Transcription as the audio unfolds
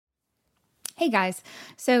Hey guys,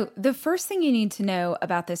 so the first thing you need to know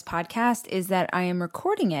about this podcast is that I am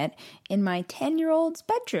recording it in my 10-year-old's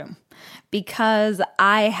bedroom because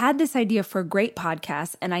I had this idea for a great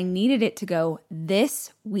podcast and I needed it to go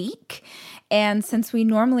this week. And since we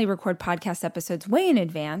normally record podcast episodes way in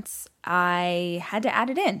advance, I had to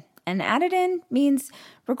add it in. And add it in means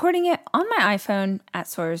recording it on my iPhone at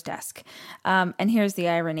Sawyer's desk. And here's the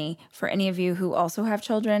irony. For any of you who also have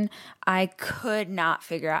children, I could not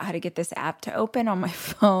figure out how to get this app to open on my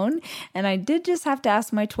phone. And I did just have to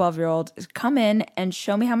ask my 12-year-old to come in and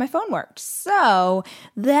show me how my phone worked. So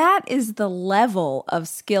that is the level of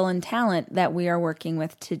skill and talent that we are working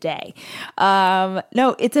with today.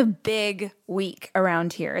 No, it's a big week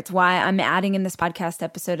around here. It's why I'm adding in this podcast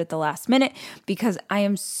episode at the last minute, because I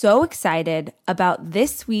am so excited about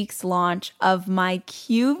this week's launch of my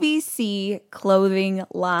QVC clothing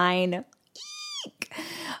line.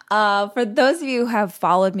 For those of you who have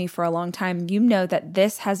followed me for a long time, you know that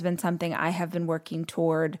this has been something I have been working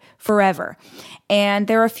toward forever. And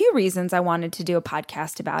there are a few reasons I wanted to do a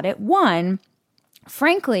podcast about it. One,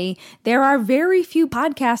 frankly, there are very few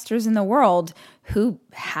podcasters in the world who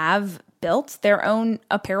have built their own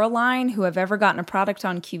apparel line, who have ever gotten a product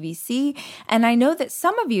on QVC. And I know that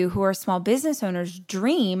some of you who are small business owners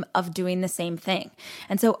dream of doing the same thing.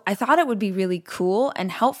 And so I thought it would be really cool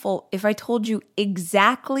and helpful if I told you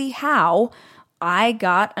exactly how I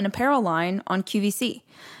got an apparel line on QVC.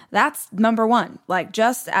 That's number one.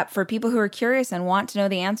 For people who are curious and want to know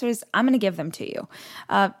the answers, I'm going to give them to you.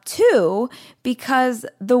 Two, because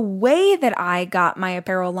the way that I got my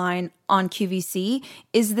apparel line on QVC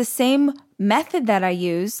is the same method that I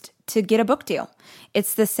used to get a book deal.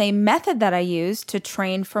 It's the same method that I used to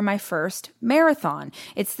train for my first marathon.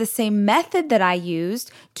 It's the same method that I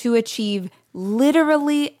used to achieve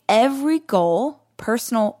literally every goal,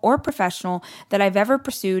 personal or professional, that I've ever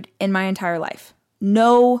pursued in my entire life.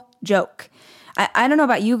 No joke. I don't know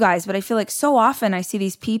about you guys, but I feel like so often I see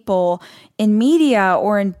these people in media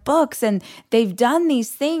or in books and they've done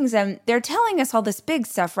these things and they're telling us all this big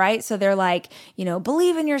stuff, right? So they're like,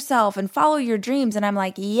 believe in yourself and follow your dreams. And I'm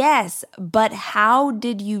like, yes, but how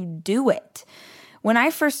did you do it? When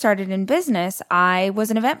I first started in business, I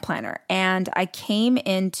was an event planner and I came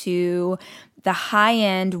into the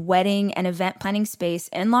high-end wedding and event planning space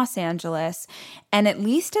in Los Angeles. And at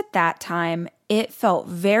least at that time, it felt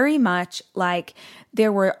very much like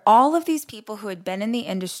there were all of these people who had been in the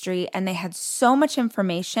industry and they had so much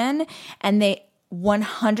information and they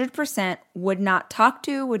 100% would not talk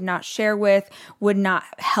to, would not share with, would not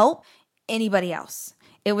help anybody else.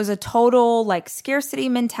 It was a total scarcity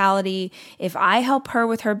mentality. If I help her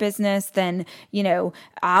with her business, then,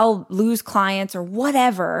 I'll lose clients or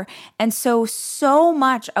whatever. And so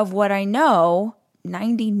much of what I know,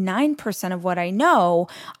 99% of what I know,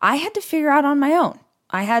 I had to figure out on my own.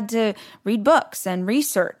 I had to read books and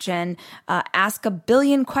research and ask a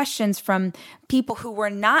billion questions from people who were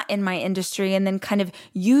not in my industry and then kind of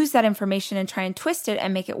use that information and try and twist it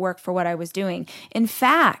and make it work for what I was doing. In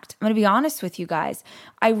fact, I'm going to be honest with you guys,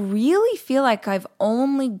 I really feel like I've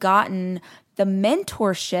only gotten the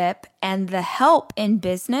mentorship and the help in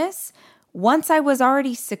business once I was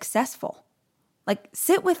already successful.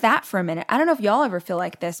 Sit with that for a minute. I don't know if y'all ever feel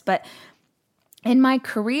like this, but in my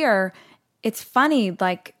career, it's funny,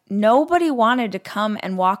 nobody wanted to come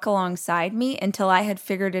and walk alongside me until I had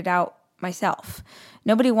figured it out myself.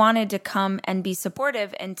 Nobody wanted to come and be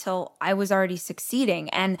supportive until I was already succeeding.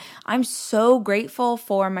 And I'm so grateful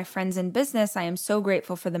for my friends in business. I am so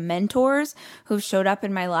grateful for the mentors who've showed up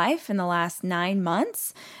in my life in the last 9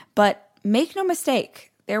 months. But make no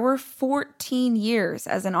mistake, there were 14 years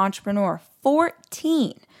as an entrepreneur,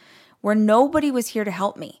 14, where nobody was here to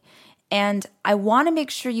help me. And I want to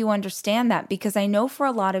make sure you understand that because I know for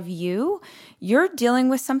a lot of you, you're dealing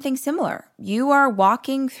with something similar. You are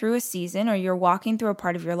walking through a season or you're walking through a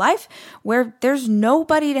part of your life where there's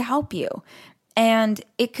nobody to help you. And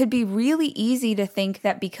it could be really easy to think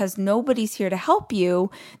that because nobody's here to help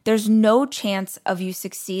you, there's no chance of you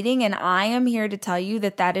succeeding. And I am here to tell you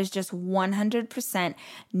that that is just 100%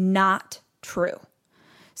 not true.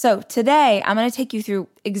 So today, I'm going to take you through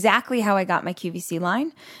exactly how I got my QVC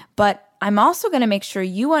line, but I'm also going to make sure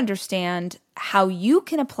you understand how you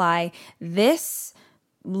can apply this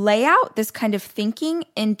layout, this kind of thinking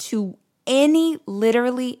into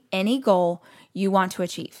literally any goal you want to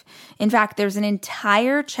achieve. In fact, there's an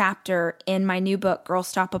entire chapter in my new book, Girl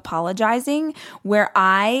Stop Apologizing, where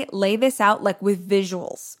I lay this out with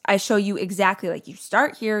visuals. I show you exactly you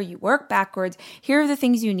start here, you work backwards, here are the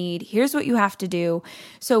things you need, here's what you have to do.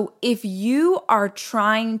 So if you are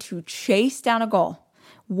trying to chase down a goal,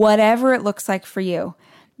 whatever it looks like for you,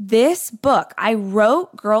 This book, I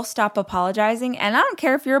wrote Girl Stop Apologizing, and I don't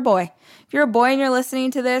care if you're a boy. If you're a boy and you're listening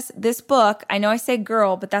to this book, I know I say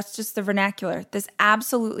girl, but that's just the vernacular. This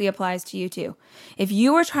absolutely applies to you too. If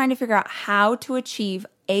you are trying to figure out how to achieve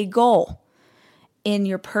a goal in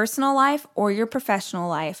your personal life or your professional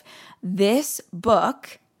life, this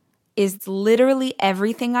book is literally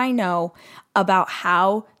everything I know about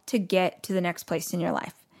how to get to the next place in your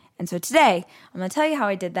life. And so today, I'm going to tell you how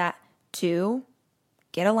I did that to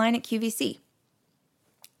get a line at QVC.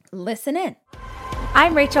 Listen in.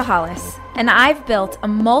 I'm Rachel Hollis, and I've built a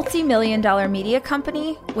multi-million-dollar media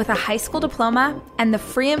company with a high school diploma and the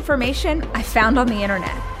free information I found on the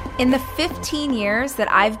internet. In the 15 years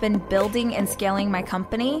that I've been building and scaling my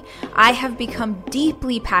company, I have become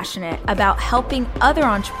deeply passionate about helping other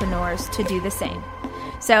entrepreneurs to do the same.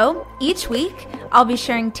 So each week, I'll be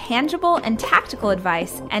sharing tangible and tactical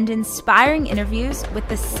advice and inspiring interviews with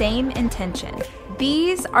the same intention.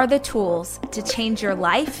 These are the tools to change your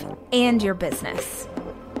life and your business.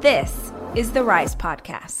 This is the Rise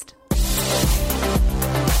Podcast.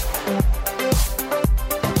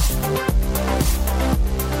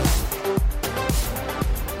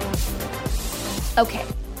 Okay,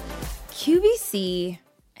 QVC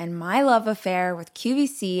and my love affair with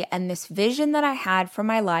QVC and this vision that I had for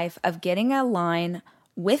my life of getting a line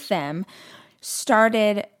with them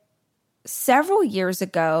started several years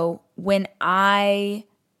ago when I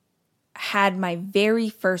had my very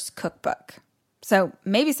first cookbook. So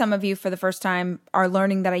maybe some of you for the first time are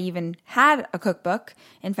learning that I even had a cookbook.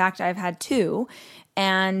 In fact, I've had two.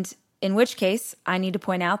 And in which case, I need to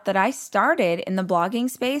point out that I started in the blogging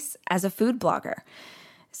space as a food blogger.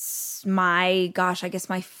 My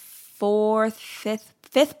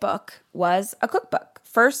fifth book was a cookbook.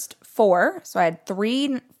 First four, so I had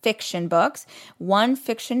 3 fiction books, 1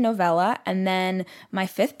 fiction novella, and then my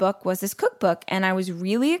 5th book was this cookbook. And I was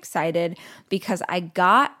really excited because I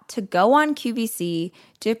got to go on QVC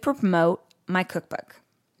to promote my cookbook.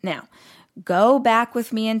 Now, go back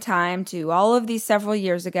with me in time to all of these several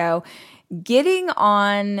years ago. Getting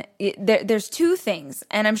on, there's 2 things,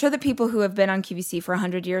 and I'm sure that people who have been on QVC for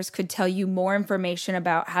 100 years could tell you more information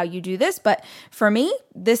about how you do this, but for me,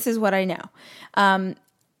 this is what I know.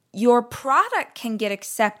 Your product can get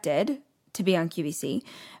accepted to be on QVC,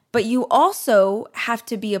 but you also have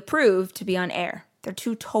to be approved to be on air. They're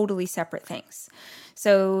 2 totally separate things.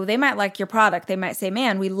 So they might like your product. They might say,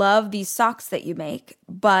 man, we love these socks that you make.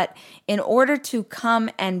 But in order to come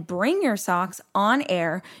and bring your socks on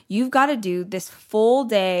air, you've got to do this full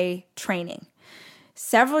day training.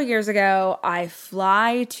 Several years ago, I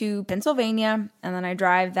fly to Pennsylvania and then I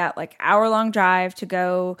drive that hour-long drive to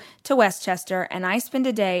go to Westchester, and I spend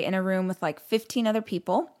a day in a room with 15 other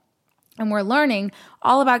people. And we're learning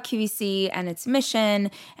all about QVC and its mission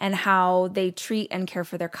and how they treat and care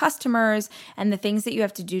for their customers and the things that you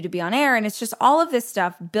have to do to be on air. And it's just all of this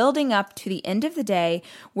stuff building up to the end of the day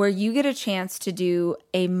where you get a chance to do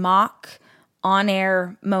a mock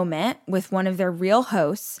on-air moment with one of their real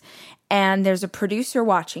hosts, and there's a producer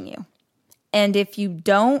watching you. And if you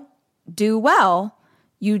don't do well,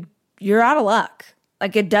 you're out of luck.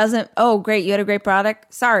 It doesn't, oh, great, you had a great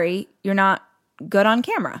product. Sorry, you're not good on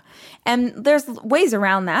camera. And there's ways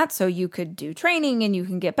around that. So you could do training and you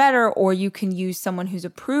can get better, or you can use someone who's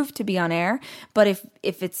approved to be on air. But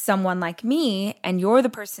if it's someone like me and you're the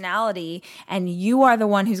personality and you are the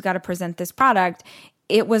one who's got to present this product,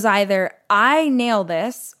 it was either I nail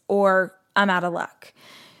this or I'm out of luck.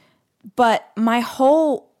 But my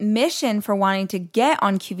whole mission for wanting to get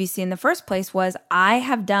on QVC in the first place was I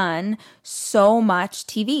have done so much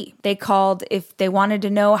TV. They called if they wanted to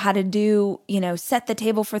know how to do, set the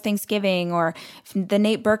table for Thanksgiving, or if the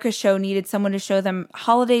Nate Berkus show needed someone to show them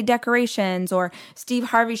holiday decorations, or Steve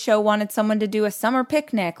Harvey show wanted someone to do a summer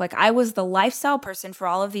picnic. I was the lifestyle person for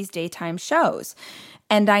all of these daytime shows.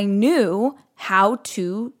 And I knew how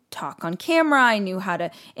to talk on camera. I knew how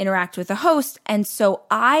to interact with the host. And so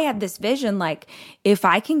I had this vision, if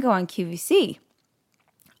I can go on QVC,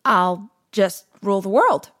 I'll just rule the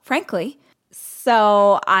world, frankly.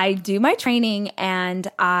 So I do my training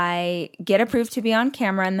and I get approved to be on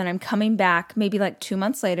camera. And then I'm coming back maybe 2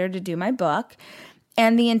 months later to do my book.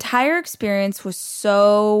 And the entire experience was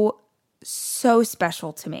so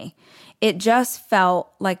special to me. It just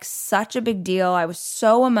felt like such a big deal. I was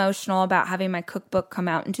so emotional about having my cookbook come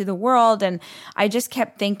out into the world. And I just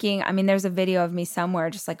kept thinking, there's a video of me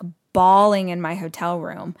somewhere just bawling in my hotel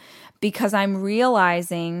room because I'm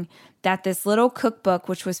realizing that this little cookbook,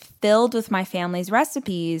 which was filled with my family's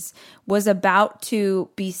recipes, was about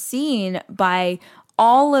to be seen by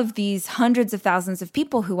all of these hundreds of thousands of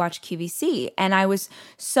people who watch QVC. And I was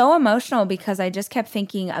so emotional because I just kept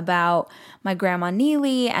thinking about my grandma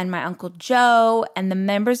Neely and my Uncle Joe and the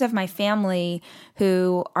members of my family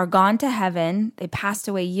who are gone to heaven. They passed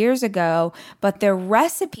away years ago, but their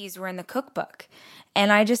recipes were in the cookbook.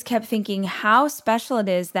 And I just kept thinking how special it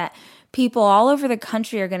is that people all over the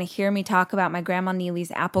country are going to hear me talk about my grandma Neely's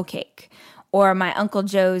apple cake or my Uncle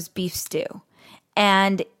Joe's beef stew.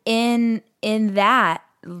 And in that,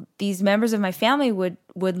 these members of my family would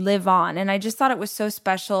live on. And I just thought it was so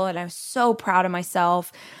special, and I was so proud of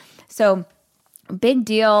myself. So big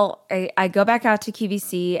deal. I go back out to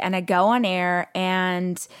QVC and I go on air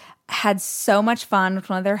and had so much fun with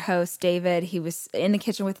one of their hosts, David. He was in the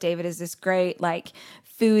kitchen with David is this great like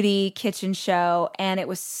foodie kitchen show. And it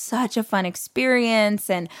was such a fun experience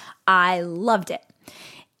and I loved it.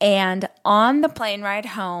 And on the plane ride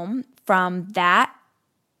home from that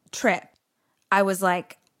trip, I was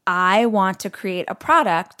like, I want to create a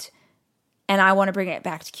product and I want to bring it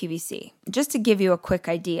back to QVC. Just to give you a quick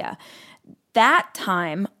idea, that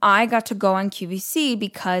time I got to go on QVC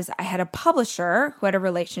because I had a publisher who had a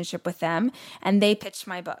relationship with them and they pitched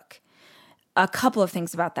my book. A couple of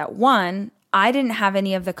things about that. One, I didn't have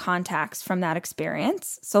any of the contacts from that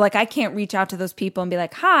experience. So like I can't reach out to those people and be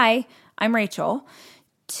like, hi, I'm Rachel.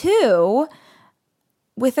 Two,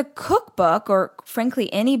 with a cookbook or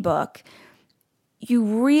frankly any book, you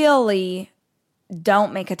really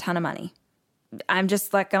don't make a ton of money. I'm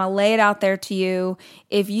just like going to lay it out there to you.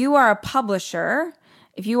 If you are a publisher,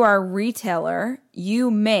 if you are a retailer,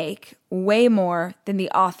 you make way more than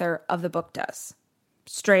the author of the book does.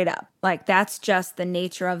 Straight up. Like that's just the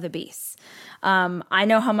nature of the beast. I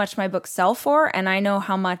know how much my books sell for and I know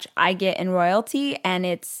how much I get in royalty and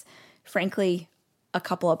it's frankly a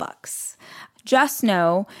couple of bucks. Just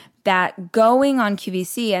know that going on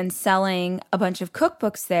QVC and selling a bunch of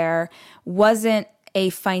cookbooks there wasn't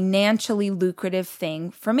a financially lucrative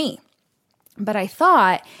thing for me. But I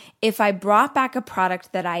thought if I brought back a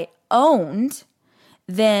product that I owned,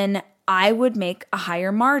 then I would make a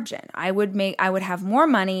higher margin. I would have more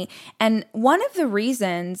money. And one of the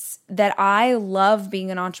reasons that I love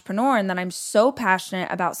being an entrepreneur and that I'm so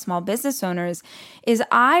passionate about small business owners is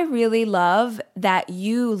I really love that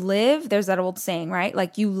you live, there's that old saying, right?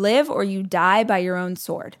 Like you live or you die by your own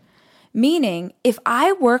sword. Meaning if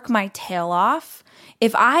I work my tail off,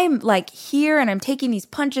 if I'm like here and I'm taking these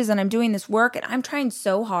punches and I'm doing this work and I'm trying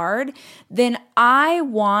so hard, then I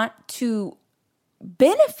want to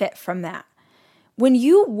benefit from that. When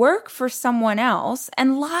you work for someone else,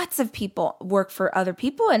 and lots of people work for other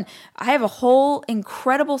people, and I have a whole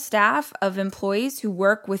incredible staff of employees who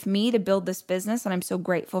work with me to build this business, and I'm so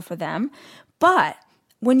grateful for them. But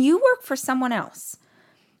when you work for someone else,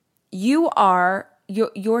 you are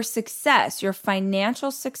your success, your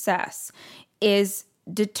financial success is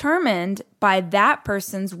determined by that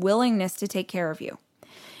person's willingness to take care of you.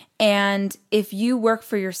 And if you work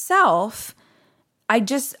for yourself,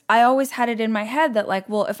 I always had it in my head that like,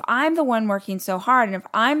 well, if I'm the one working so hard and if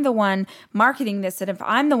I'm the one marketing this and if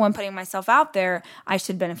I'm the one putting myself out there, I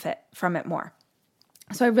should benefit from it more.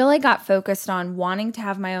 So I really got focused on wanting to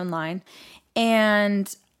have my own line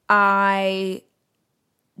and I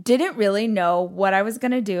didn't really know what I was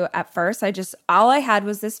going to do at first. All I had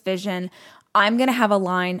was this vision. I'm going to have a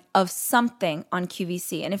line of something on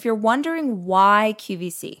QVC. And if you're wondering why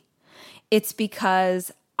QVC, it's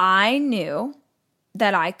because I knew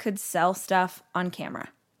that I could sell stuff on camera.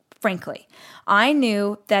 Frankly, I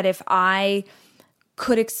knew that if I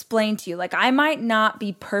could explain to you, like I might not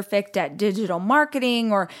be perfect at digital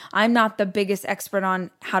marketing or I'm not the biggest expert on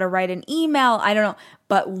how to write an email. I don't know.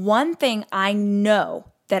 But one thing I know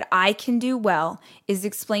that I can do well is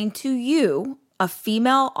explain to you, a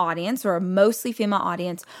female audience or a mostly female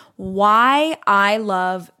audience, why I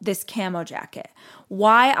love this camo jacket,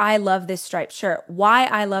 why I love this striped shirt, why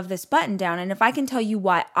I love this button down. And if I can tell you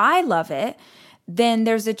why I love it, then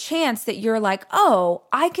there's a chance that you're like, oh,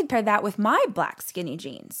 I could pair that with my black skinny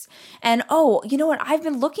jeans. And oh, you know what? I've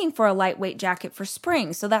been looking for a lightweight jacket for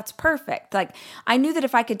spring, so that's perfect. Like I knew that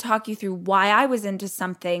if I could talk you through why I was into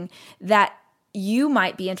something that you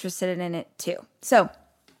might be interested in it too. So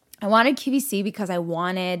I wanted QVC because I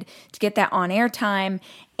wanted to get that on air time.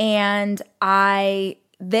 And I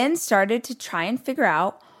then started to try and figure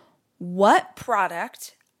out what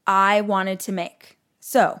product I wanted to make.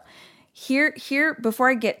 So here, before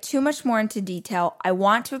I get too much more into detail, I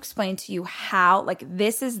want to explain to you how, like,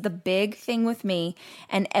 this is the big thing with me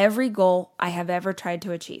and every goal I have ever tried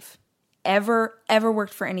to achieve, ever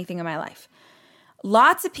worked for anything in my life.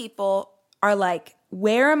 Lots of people are like,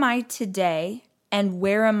 where am I today and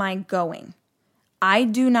where am I going? I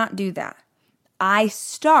do not do that. I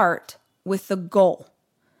start with the goal.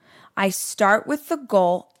 I start with the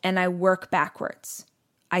goal and I work backwards.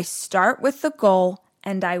 I start with the goal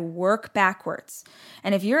and I work backwards.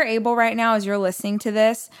 And if you're able right now, as you're listening to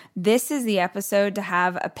this is the episode to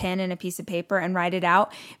have a pen and a piece of paper and write it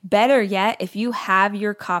out. Better yet, if you have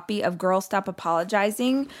your copy of Girl Stop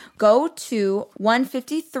Apologizing, go to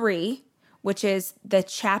 153, which is the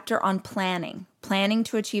chapter on planning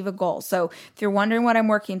to achieve a goal. So if you're wondering what I'm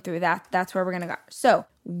working through, that's where we're going to go. So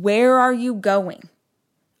where are you going?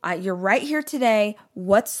 You're right here today.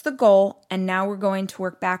 What's the goal? And now we're going to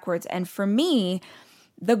work backwards. And for me,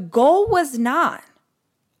 the goal was not,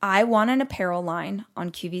 I want an apparel line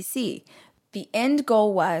on QVC. The end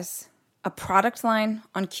goal was a product line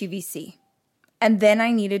on QVC. And then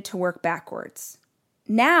I needed to work backwards.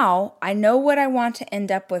 Now I know what I want to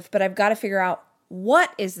end up with, but I've got to figure out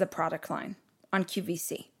what is the product line on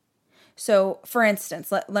QVC. So for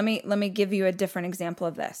instance, let me give you a different example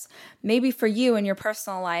of this. Maybe for you in your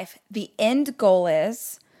personal life, the end goal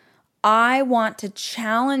is, I want to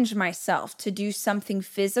challenge myself to do something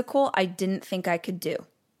physical I didn't think I could do.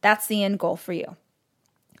 That's the end goal for you.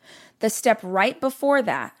 The step right before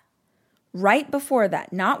that,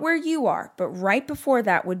 not where you are, but right before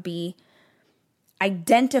that would be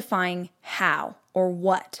identifying how or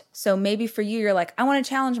what. So maybe for you, you're like, I want to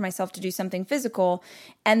challenge myself to do something physical.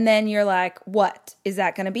 And then you're like, what is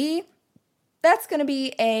that going to be? That's going to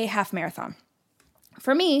be a half marathon.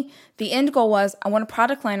 For me, the end goal was, I want a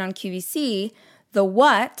product line on QVC. The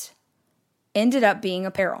what ended up being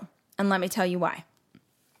apparel. And let me tell you why.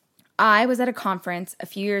 I was at a conference a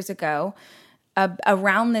few years ago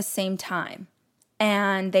around this same time.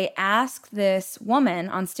 And they asked this woman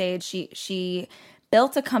on stage, she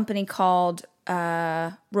built a company called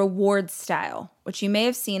Reward Style, which you may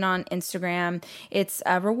have seen on Instagram. It's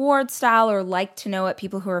a reward style, or like to know it.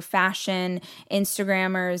 People who are fashion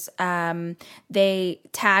Instagrammers, they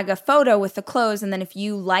tag a photo with the clothes, and then if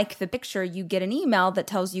you like the picture, you get an email that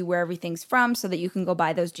tells you where everything's from so that you can go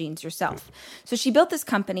buy those jeans yourself. So she built this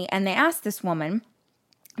company, and they asked this woman,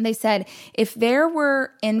 they said, if there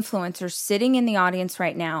were influencers sitting in the audience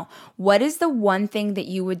right now, what is the one thing that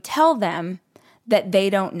you would tell them that they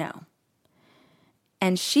don't know?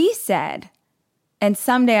 And she said, and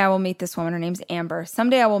someday I will meet this woman. Her name's Amber.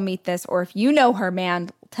 Someday I will meet this, or if you know her, man,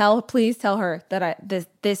 please tell her that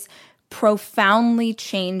this profoundly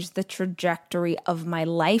changed the trajectory of my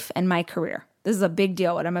life and my career. This is a big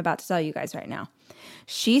deal, what I'm about to tell you guys right now.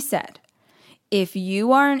 She said, if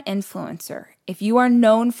you are an influencer, if you are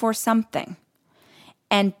known for something,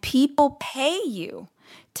 and people pay you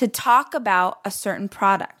to talk about a certain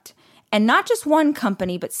product, and not just one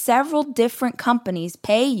company, but several different companies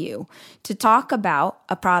pay you to talk about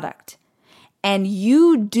a product, and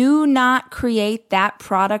you do not create that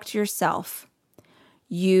product yourself,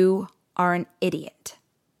 you are an idiot.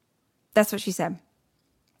 That's what she said.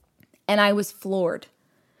 And I was floored,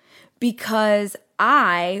 because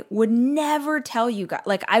I would never tell you guys,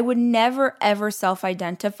 like I would never ever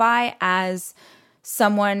self-identify as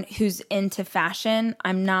someone who's into fashion.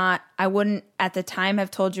 I wouldn't at the time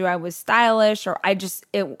have told you I was stylish, or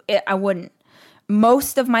I wouldn't.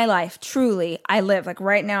 Most of my life, truly, I live, like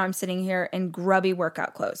right now I'm sitting here in grubby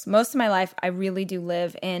workout clothes. Most of my life, I really do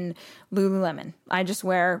live in Lululemon. I just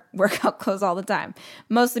wear workout clothes all the time,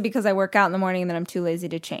 mostly because I work out in the morning and then I'm too lazy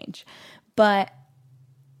to change. But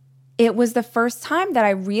it was the first time that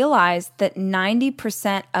I realized that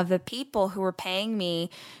 90% of the people who were paying me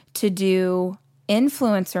to do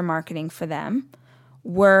influencer marketing for them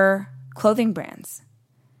were clothing brands.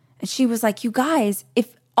 And she was like, you guys,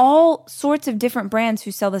 if all sorts of different brands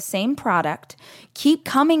who sell the same product keep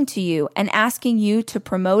coming to you and asking you to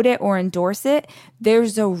promote it or endorse it,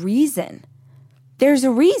 there's a reason. There's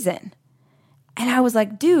a reason. And I was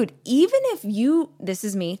like, dude, even if this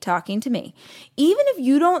is me talking to me, even if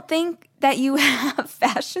you don't think that you have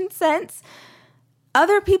fashion sense,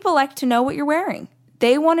 other people like to know what you're wearing.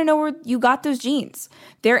 They want to know where you got those jeans.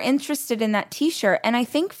 They're interested in that t-shirt. And I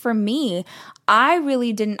think for me, I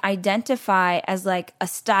really didn't identify as like a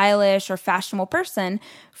stylish or fashionable person,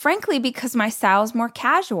 frankly, because my style is more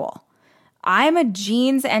casual. I'm a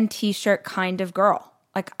jeans and t-shirt kind of girl.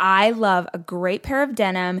 Like I love a great pair of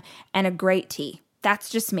denim and a great tee.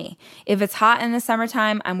 That's just me. If it's hot in the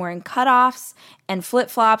summertime, I'm wearing cutoffs and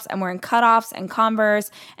flip-flops. I'm wearing cutoffs and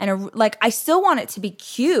Converse. And I still want it to be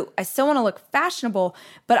cute. I still want to look fashionable.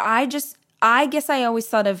 But I guess I always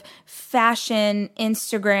thought of fashion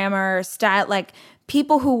Instagrammer style, like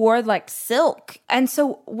people who wore like silk. And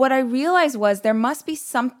so what I realized was there must be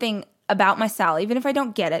something about my style. Even if I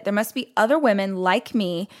don't get it, there must be other women like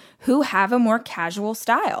me who have a more casual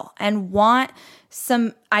style and want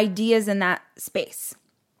some ideas in that space.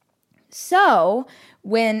 So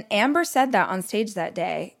when Amber said that on stage that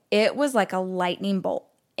day, it was like a lightning bolt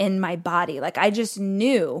in my body. Like I just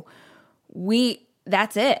knew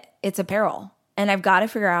that's it. It's apparel. And I've got to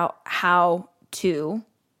figure out how to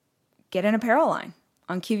get an apparel line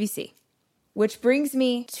on QVC, which brings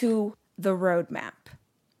me to the roadmap.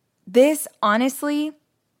 This, honestly,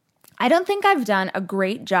 I don't think I've done a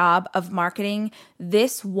great job of marketing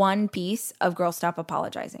this one piece of Girl Stop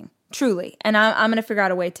Apologizing, truly. And I'm going to figure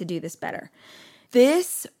out a way to do this better.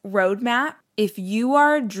 This roadmap, if you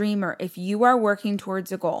are a dreamer, if you are working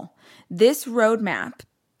towards a goal, this roadmap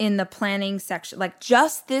in the planning section, like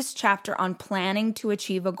just this chapter on planning to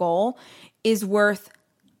achieve a goal is worth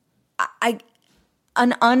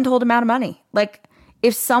an untold amount of money. Like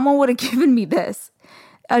if someone would have given me this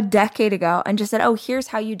a decade ago and just said, oh, here's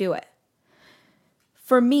how you do it.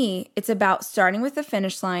 For me, it's about starting with the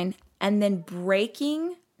finish line and then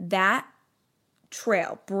breaking that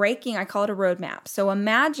trail. I call it a roadmap. So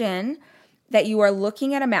imagine that you are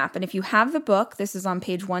looking at a map. And if you have the book, this is on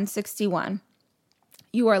page 161.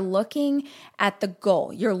 You are looking at the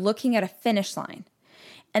goal. You're looking at a finish line.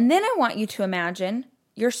 And then I want you to imagine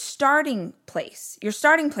your starting place. Your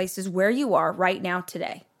starting place is where you are right now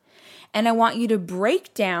today. And I want you to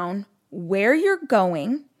break down where you're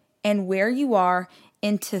going and where you are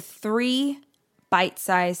into 3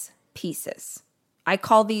 bite-sized pieces. I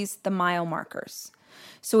call these the mile markers.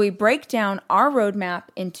 So we break down our roadmap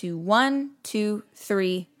into 1, 2,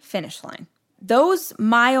 3 finish line. Those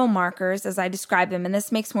mile markers, as I describe them, and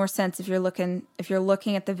this makes more sense if you're looking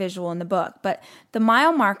at the visual in the book, but the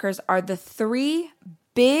mile markers are the 3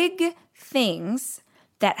 big things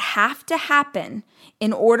that have to happen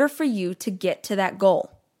in order for you to get to that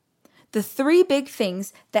goal. The 3 big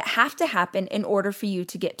things that have to happen in order for you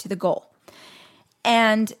to get to the goal.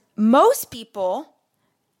 And most people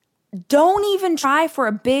don't even try for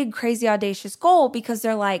a big, crazy, audacious goal because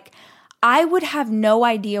they're like, I would have no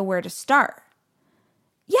idea where to start.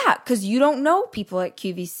 Yeah, because you don't know people at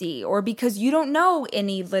QVC or because you don't know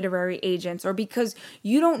any literary agents or because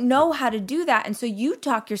you don't know how to do that. And so you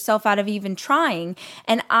talk yourself out of even trying.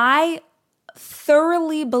 And I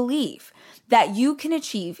thoroughly believe that you can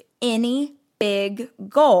achieve any big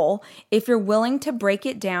goal if you're willing to break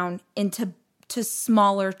it down into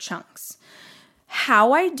smaller chunks.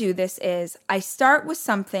 How I do this is I start with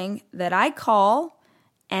something that I call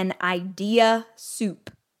an idea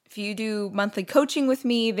soup. If you do monthly coaching with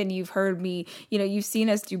me, then you've heard me, you've seen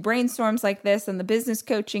us do brainstorms like this and the business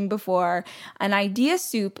coaching before. An idea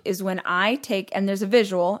soup is when I take, and there's a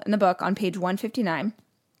visual in the book on page 159,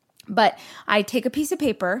 but I take a piece of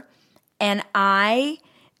paper and I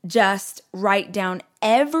just write down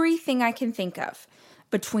everything I can think of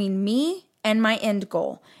between me and my end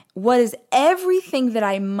goal. What is everything that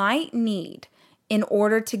I might need in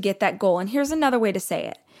order to get that goal? And here's another way to say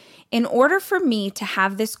it. In order for me to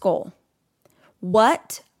have this goal,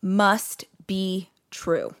 what must be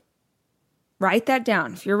true? Write that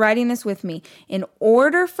down. If you're writing this with me, in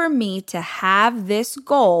order for me to have this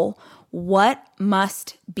goal, what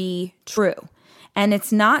must be true? And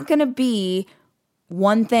it's not going to be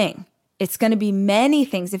one thing. It's going to be many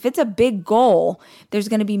things. If it's a big goal, there's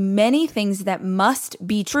going to be many things that must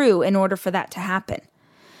be true in order for that to happen.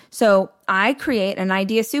 So I create an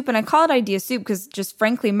idea soup, and I call it idea soup because just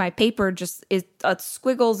frankly, my paper just is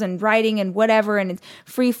squiggles and writing and whatever, and it's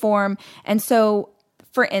free form. And so,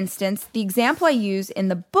 for instance, the example I use in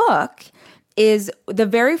the book is the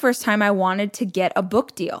very first time I wanted to get a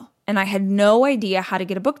book deal, and I had no idea how to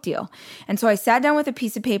get a book deal. And so I sat down with a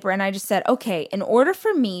piece of paper and I just said, okay, in order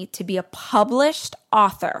for me to be a published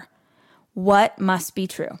author, what must be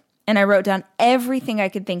true? And I wrote down everything I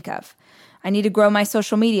could think of. I need to grow my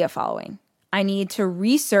social media following. I need to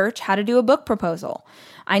research how to do a book proposal.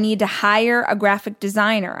 I need to hire a graphic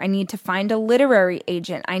designer. I need to find a literary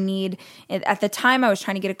agent. At the time I was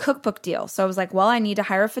trying to get a cookbook deal. So I was like, well, I need to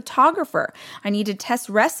hire a photographer. I need to test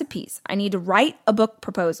recipes. I need to write a book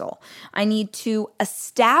proposal. I need to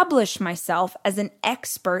establish myself as an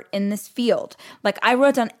expert in this field. Like I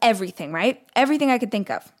wrote down everything, right? Everything I could think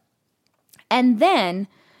of. And then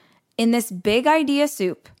in this big idea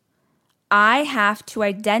soup, I have to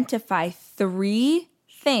identify 3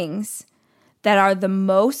 things that are the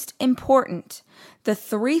most important, the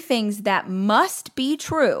 3 things that must be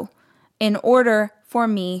true in order for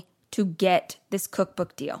me to get this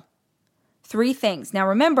cookbook deal. 3 things. Now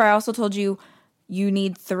remember, I also told you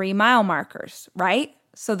need 3 mile markers, right?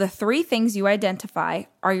 So the 3 things you identify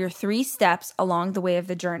are your 3 steps along the way of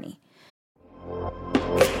the journey.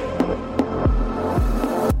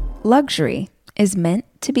 Luxury is meant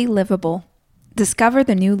to be livable. Discover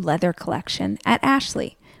the new leather collection at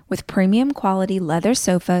Ashley with premium quality leather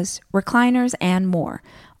sofas, recliners, and more,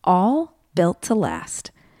 all built to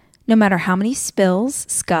last. No matter how many spills,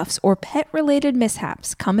 scuffs, or pet-related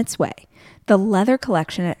mishaps come its way, the leather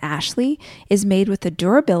collection at Ashley is made with the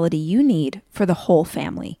durability you need for the whole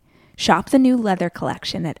family. Shop the new leather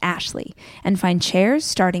collection at Ashley and find chairs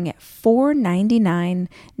starting at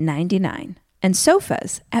 $499.99 and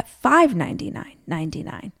sofas at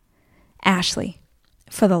 $599.99. Ashley,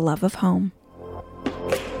 for the love of home.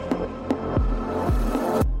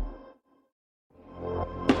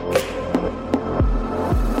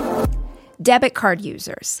 Debit card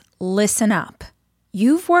users, listen up.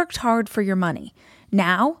 You've worked hard for your money.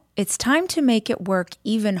 Now it's time to make it work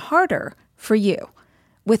even harder for you.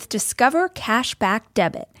 With Discover Cashback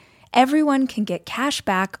Debit, everyone can get cash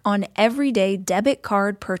back on everyday debit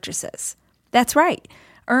card purchases. That's right.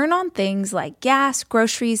 Earn on things like gas,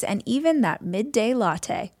 groceries, and even that midday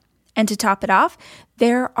latte. And to top it off,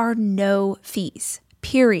 there are no fees,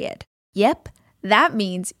 period. Yep, that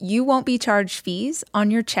means you won't be charged fees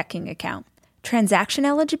on your checking account. Transaction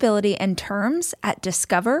eligibility and terms at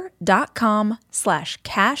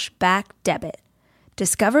discover.com/cashbackdebit.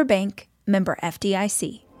 Discover Bank, member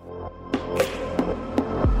FDIC.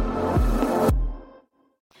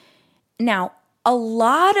 Now, a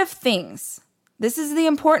lot of things. This is the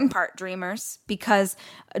important part, dreamers, because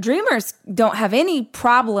dreamers don't have any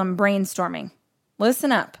problem brainstorming.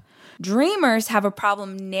 Listen up. Dreamers have a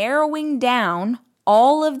problem narrowing down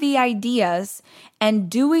all of the ideas and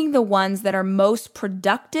doing the ones that are most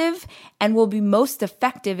productive and will be most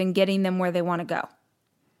effective in getting them where they want to go.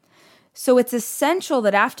 So it's essential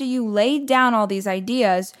that after you lay down all these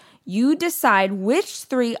ideas, you decide which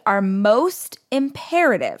three are most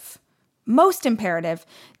imperative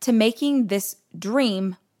to making this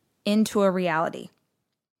dream into a reality.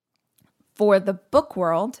 For the book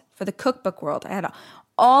world, for the cookbook world, I had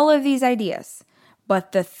all of these ideas,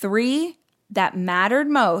 but the three that mattered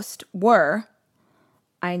most were: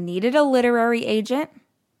 I needed a literary agent,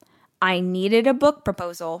 I needed a book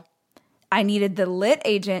proposal, I needed the lit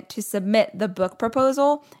agent to submit the book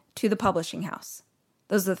proposal to the publishing house.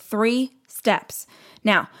 Those are the 3 steps.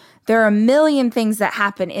 Now, there are a million things that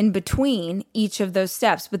happen in between each of those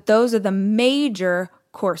steps, but those are the major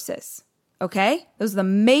courses, okay? Those are the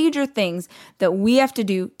major things that we have to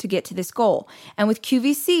do to get to this goal. And with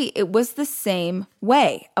QVC, it was the same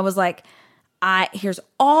way. I was like, here's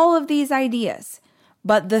all of these ideas,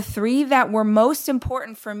 but the 3 that were most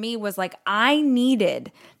important for me was like,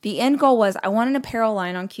 the end goal was I want an apparel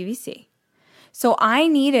line on QVC. So I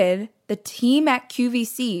needed the team at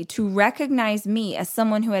QVC to recognize me as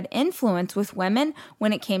someone who had influence with women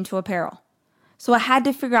when it came to apparel. So I had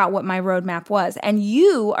to figure out what my roadmap was, and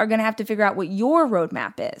you are going to have to figure out what your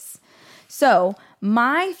roadmap is. So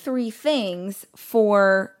my 3 things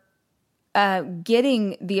for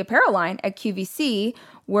getting the apparel line at QVC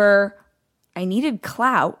were: I needed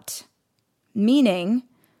clout, meaning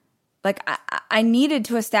like I needed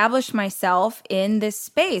to establish myself in this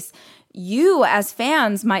space. You as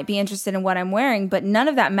fans might be interested in what I'm wearing, but none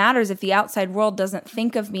of that matters if the outside world doesn't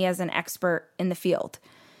think of me as an expert in the field.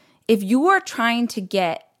 If you are trying to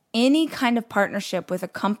get any kind of partnership with a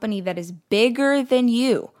company that is bigger than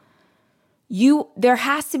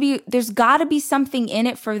there's got to be something in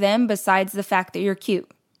it for them besides the fact that you're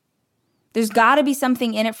cute. There's got to be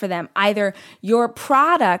something in it for them. Either your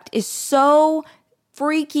product is so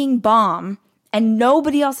freaking bomb and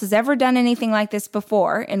nobody else has ever done anything like this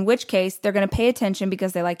before, in which case they're going to pay attention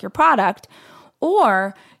because they like your product,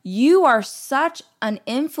 or you are such an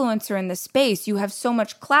influencer in the space, you have so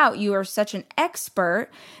much clout, you are such an expert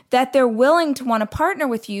that they're willing to want to partner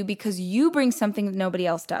with you because you bring something that nobody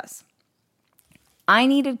else does. I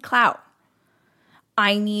needed clout.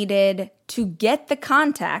 I needed to get the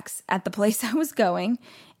contacts at the place I was going,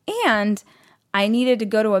 and I needed to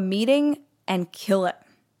go to a meeting and kill it.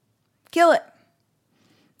 Kill it.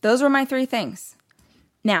 Those were my 3 things.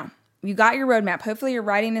 Now, you got your roadmap. Hopefully you're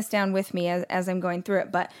writing this down with me as I'm going through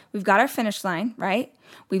it, but we've got our finish line, right?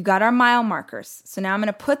 We've got our mile markers. So now I'm going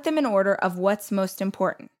to put them in order of what's most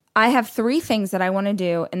important. I have 3 things that I want to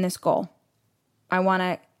do in this goal. I want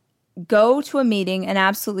to go to a meeting and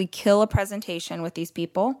absolutely kill a presentation with these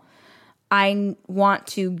people. I want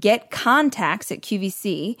to get contacts at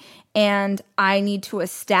QVC, and I need to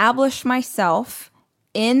establish myself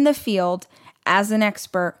in the field as an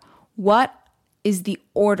expert. What is the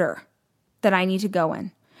order that I need to go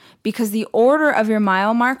in? Because the order of your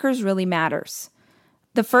mile markers really matters.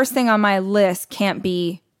 The first thing on my list can't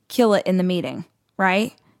be kill it in the meeting.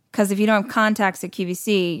 right? Because if you don't have contacts at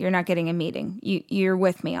QVC, you're not getting a meeting. You're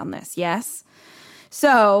with me on this, yes?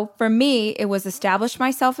 So for me, it was establish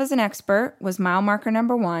myself as an expert was mile marker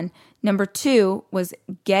number 1. Number 2 was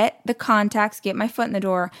get the contacts, get my foot in the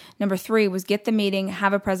door. Number 3 was get the meeting,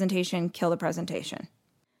 have a presentation, kill the presentation.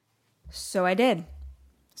 So I did.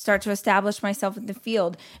 Start to establish myself in the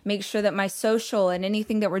field, make sure that my social and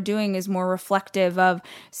anything that we're doing is more reflective of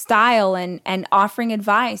style and offering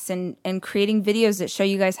advice and creating videos that show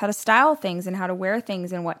you guys how to style things and how to wear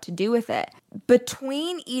things and what to do with it.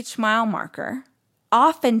 Between each mile marker,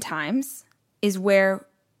 oftentimes is where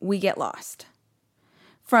we get lost.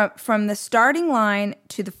 From the starting line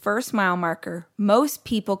to the first mile marker, most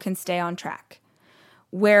people can stay on track.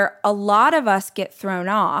 Where a lot of us get thrown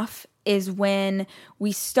off is when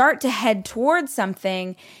we start to head towards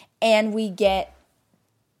something and we get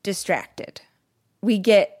distracted. We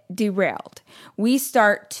get derailed. We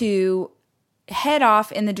start to head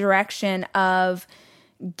off in the direction of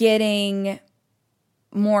getting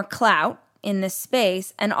more clout in this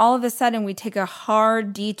space, and all of a sudden we take a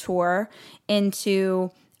hard detour into,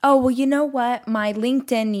 oh, well, you know what? My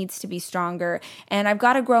LinkedIn needs to be stronger, and I've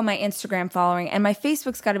got to grow my Instagram following, and my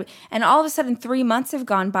Facebook's got to be, and all of a sudden 3 months have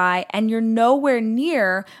gone by, and you're nowhere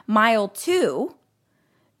near mile 2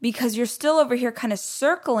 because you're still over here kind of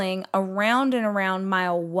circling around and around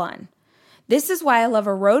mile 1. This is why I love a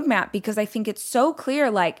roadmap, because I think it's so clear,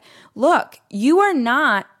 like, look, you're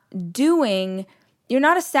not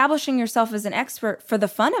establishing yourself as an expert for the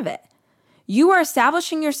fun of it. You are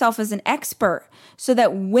establishing yourself as an expert so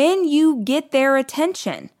that when you get their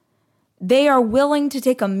attention, they are willing to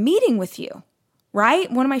take a meeting with you,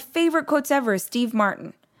 right? One of my favorite quotes ever is Steve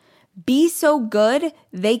Martin. Be so good,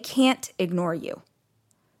 they can't ignore you.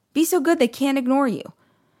 Be so good, they can't ignore you.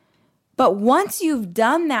 But once you've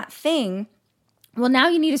done that thing, well, now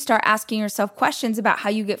you need to start asking yourself questions about how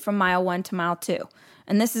you get from mile 1 to mile 2.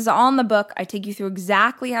 And this is all in the book. I take you through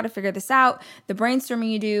exactly how to figure this out, the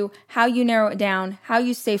brainstorming you do, how you narrow it down, how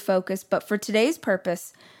you stay focused. But for today's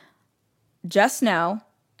purpose, just know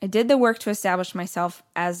I did the work to establish myself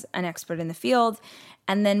as an expert in the field.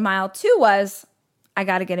 And then mile 2 was, I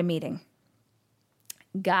got to get a meeting.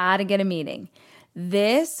 Got to get a meeting.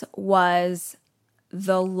 This was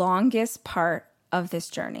the longest part of this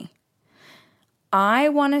journey. I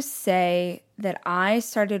want to say that I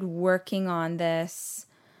started working on this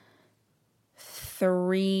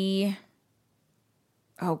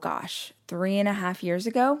 3.5 years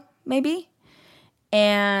ago, maybe.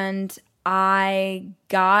 And I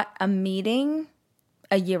got a meeting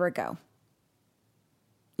a year ago.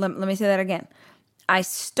 Let me say that again. I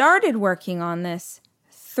started working on this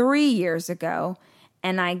 3 years ago,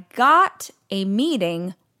 and I got a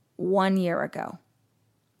meeting 1 year ago.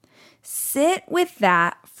 Sit with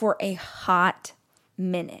that for a hot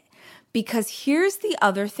minute, because here's the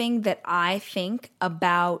other thing that I think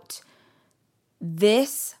about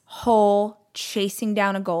this whole chasing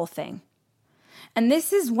down a goal thing. And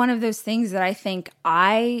this is one of those things that I think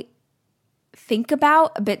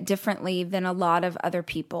about a bit differently than a lot of other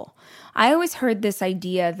people. I always heard this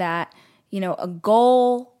idea that, a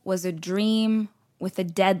goal was a dream with a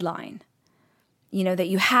deadline. That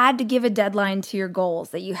you had to give a deadline to your goals,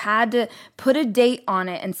 that you had to put a date on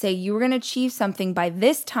it and say you were going to achieve something by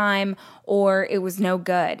this time or it was no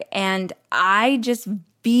good. And I just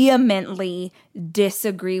vehemently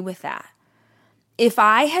disagree with that. If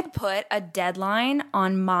I had put a deadline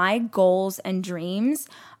on my goals and dreams,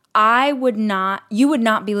 you would not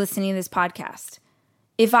be listening to this podcast.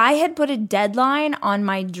 If I had put a deadline on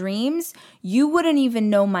my dreams, you wouldn't even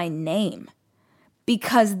know my name,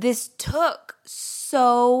 because this took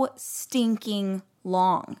so stinking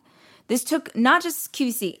long. This took not just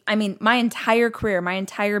QVC. I mean, my entire career, my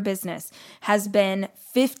entire business has been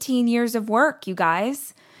 15 years of work, you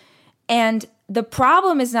guys. And the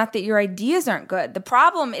problem is not that your ideas aren't good. The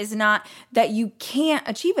problem is not that you can't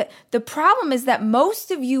achieve it. The problem is that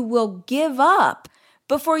most of you will give up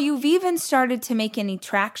before you've even started to make any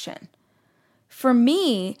traction. For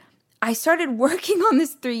me, I started working on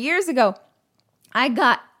this 3 years ago. I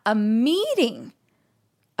got a meeting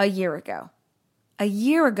a year ago. A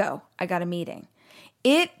year ago, I got a meeting.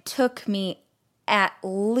 It took me at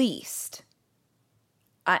least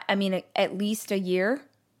a year,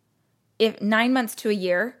 9 months to a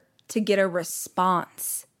year, to get a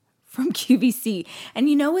response from QVC. And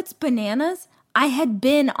you know what's bananas? I had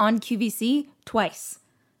been on QVC twice.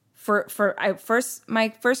 For my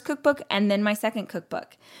first cookbook and then my second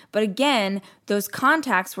cookbook. But again, those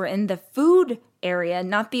contacts were in the food area,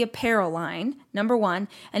 not the apparel line, number one.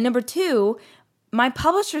 And number two, my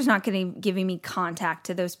publisher's not giving me contact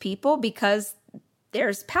to those people because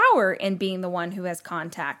there's power in being the one who has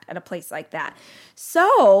contact at a place like that.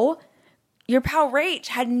 So your pal Rach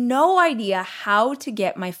had no idea how to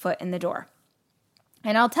get my foot in the door.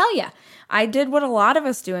 And I'll tell you, I did what a lot of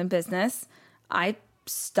us do in business. I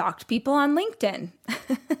stalked people on LinkedIn.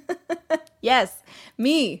 Yes,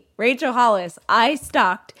 me, Rachel Hollis, I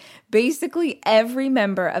stalked basically every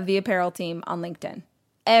member of the Apparel team on LinkedIn.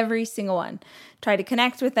 Every single one. Tried to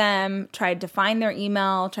connect with them, tried to find their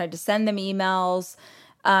email, tried to send them emails.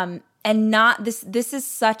 And not this is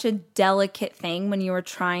such a delicate thing when you are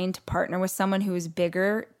trying to partner with someone who is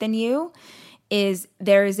bigger than you, is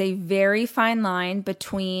there is a very fine line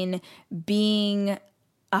between being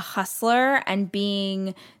a hustler and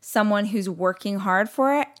being someone who's working hard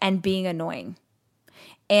for it and being annoying.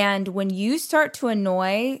 And when you start to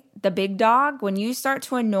annoy the big dog, when you start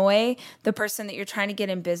to annoy the person that you're trying to get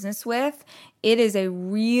in business with, it is a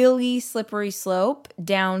really slippery slope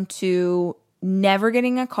down to never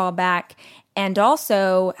getting a call back and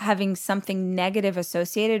also having something negative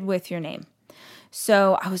associated with your name.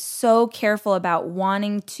 So I was so careful about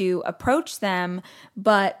wanting to approach them,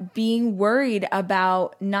 but being worried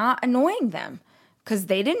about not annoying them because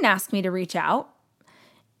they didn't ask me to reach out.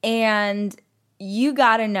 And you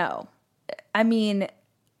got to know. I mean,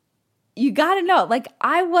 you got to know. Like,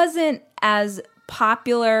 I wasn't as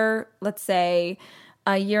popular, let's say,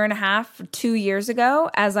 a year and a half, 2 years ago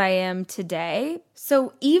as I am today.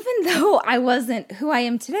 So even though I wasn't who I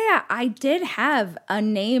am today, I did have a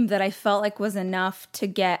name that I felt like was enough to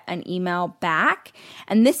get an email back.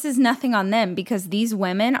 And this is nothing on them because these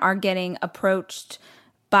women are getting approached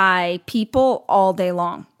by people all day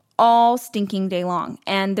long, all stinking day long.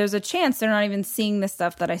 And there's a chance they're not even seeing the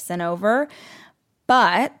stuff that I sent over.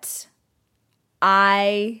 But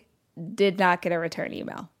I did not get a return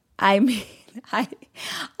email. I mean,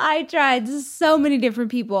 I tried so many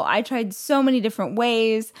different people. I tried so many different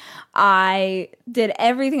ways. I did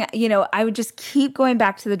everything. I would just keep going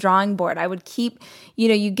back to the drawing board. I would keep,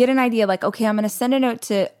 you get an idea like, okay, I'm going to send a note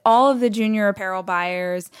to all of the junior apparel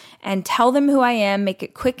buyers and tell them who I am, make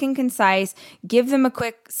it quick and concise, give them a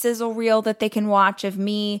quick sizzle reel that they can watch of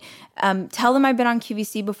me, tell them I've been on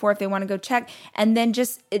QVC before if they want to go check, and then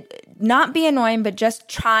just not be annoying, but just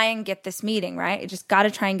try and get this meeting, right? You just got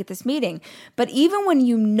to try and get this meeting. But even when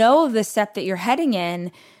you know the step that you're heading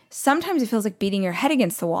in, sometimes it feels like beating your head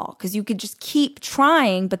against the wall because you could just keep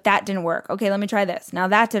trying, but that didn't work. Okay, let me try this. Now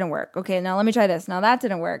that didn't work. Okay, now let me try this. Now that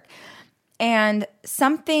didn't work. And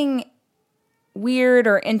something weird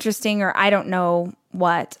or interesting or I don't know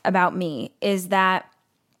what about me is that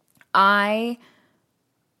I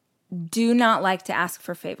do not like to ask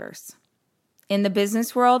for favors. In the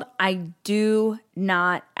business world, I do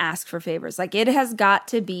not ask for favors. Like, it has got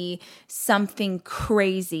to be something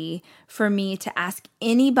crazy for me to ask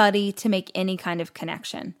anybody to make any kind of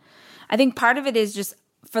connection. I think part of it is just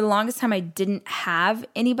for the longest time, I didn't have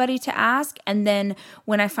anybody to ask. And then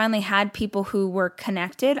when I finally had people who were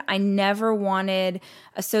connected, I never wanted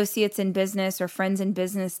associates in business or friends in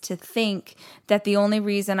business to think that the only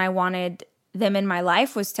reason I wanted them in my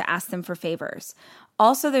life was to ask them for favors.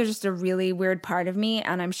 Also, there's just a really weird part of me,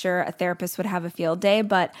 and I'm sure a therapist would have a field day,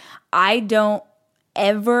 but I don't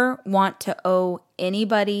ever want to owe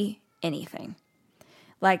anybody anything.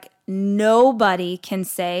 Like, nobody can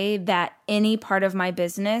say that any part of my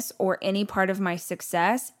business or any part of my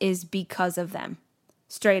success is because of them.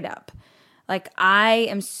 Straight up. Like, I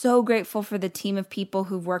am so grateful for the team of people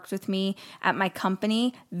who've worked with me at my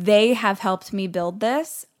company. They have helped me build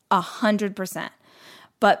this 100%.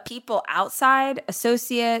 But people outside,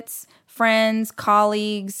 associates, friends,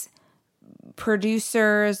 colleagues,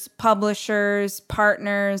 producers, publishers,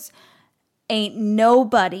 partners, ain't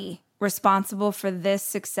nobody responsible for this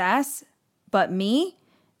success but me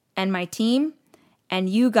and my team and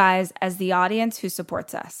you guys as the audience who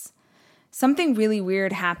supports us. Something really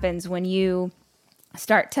weird happens when you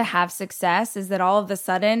start to have success is that all of a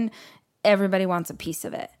sudden everybody wants a piece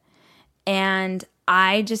of it. And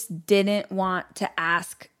I just didn't want to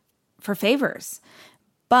ask for favors.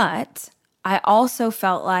 But I also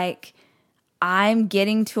felt like I'm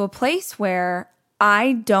getting to a place where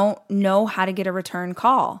I don't know how to get a return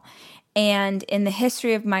call. And in the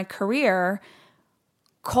history of my career,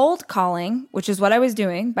 cold calling, which is what I was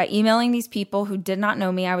doing by emailing these people who did not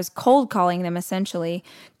know me, I was cold calling them essentially.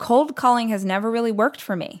 Cold calling has never really worked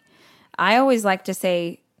for me. I always like to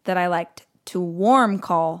say that I liked to warm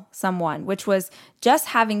call someone, which was just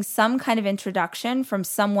having some kind of introduction from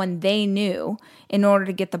someone they knew in order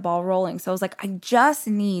to get the ball rolling. So I was like, I just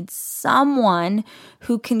need someone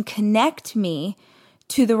who can connect me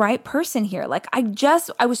to the right person here. Like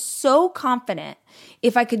I was so confident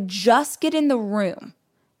if I could just get in the room.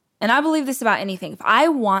 And I believe this about anything. If I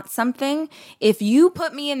want something, if you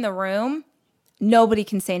put me in the room, nobody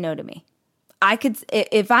can say no to me.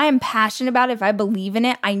 If I am passionate about it, if I believe in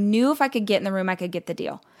it, I knew if I could get in the room, I could get the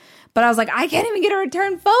deal. But I was like, I can't even get a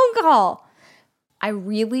return phone call. I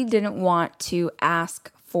really didn't want to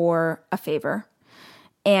ask for a favor.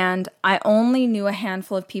 And I only knew a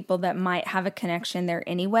handful of people that might have a connection there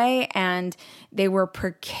anyway. And they were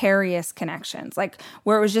precarious connections, like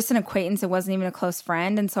where it was just an acquaintance. It wasn't even a close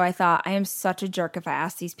friend. And so I thought, I am such a jerk if I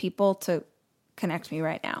ask these people to connect me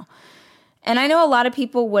right now. And I know a lot of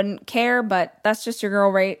people wouldn't care, but that's just your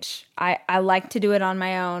girl, Rach. I like to do it on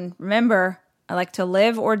my own. Remember, I like to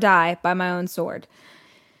live or die by my own sword.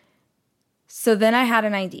 So then I had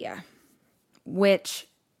an idea, which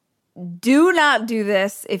do not do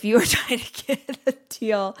this if you are trying to get a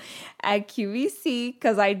deal at QVC,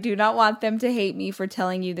 because I do not want them to hate me for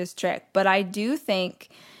telling you this trick. But I do think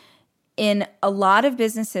in a lot of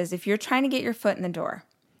businesses, if you're trying to get your foot in the door,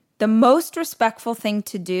 the most respectful thing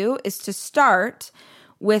to do is to start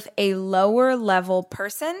with a lower level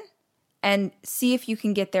person and see if you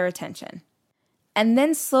can get their attention. And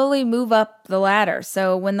then slowly move up the ladder.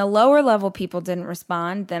 So when the lower level people didn't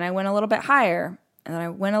respond, then I went a little bit higher. And then I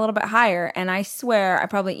went a little bit higher. And I swear I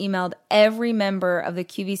probably emailed every member of the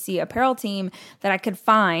QVC Apparel team that I could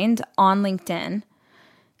find on LinkedIn.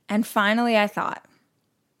 And finally I thought,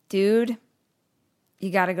 dude,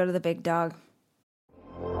 you got to go to the big dog.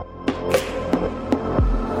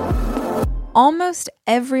 Almost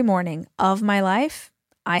every morning of my life,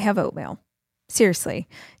 I have oatmeal. Seriously,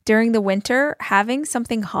 during the winter, having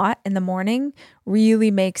something hot in the morning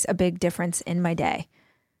really makes a big difference in my day.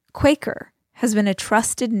 Quaker has been a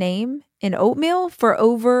trusted name in oatmeal for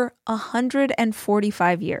over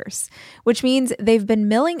 145 years, which means they've been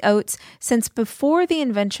milling oats since before the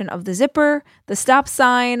invention of the zipper, the stop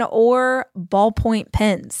sign, or ballpoint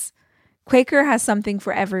pens. Quaker has something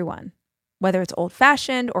for everyone, whether it's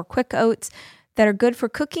old-fashioned or quick oats that are good for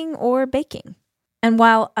cooking or baking. And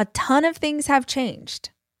while a ton of things have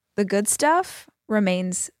changed, the good stuff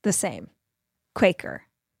remains the same. Quaker,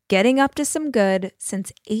 getting up to some good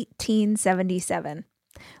since 1877.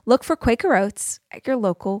 Look for Quaker Oats at your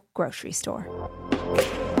local grocery store.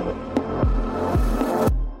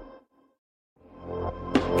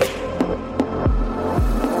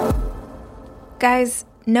 Guys,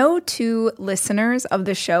 no two listeners of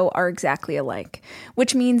the show are exactly alike,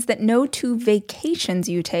 which means that no two vacations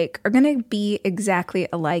you take are going to be exactly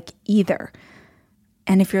alike either.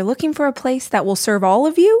 And if you're looking for a place that will serve all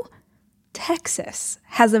of you, Texas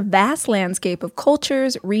has a vast landscape of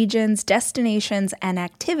cultures, regions, destinations, and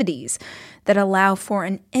activities that allow for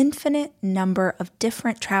an infinite number of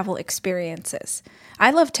different travel experiences.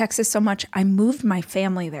 I love Texas so much, I moved my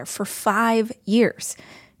family there for 5 years.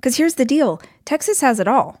 Because here's the deal, Texas has it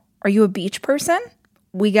all. Are you a beach person?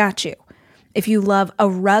 We got you. If you love a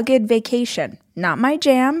rugged vacation, not my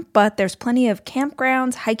jam, but there's plenty of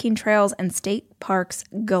campgrounds, hiking trails, and state parks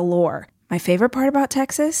galore. My favorite part about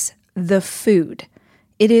Texas? The food.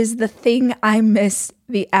 It is the thing I miss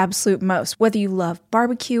the absolute most. Whether you love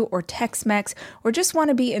barbecue or Tex-Mex or just want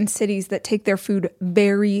to be in cities that take their food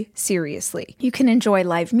very seriously. You can enjoy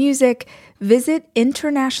live music, visit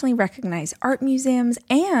internationally recognized art museums,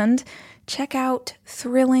 and check out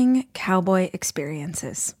thrilling cowboy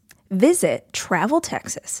experiences. Visit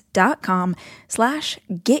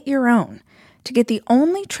traveltexas.com/getyourown to get the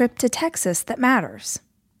only trip to Texas that matters.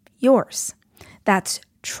 Yours. That's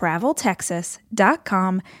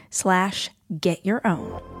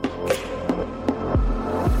traveltexas.com/getyourown.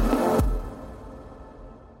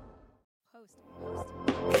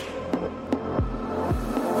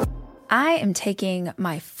 I am taking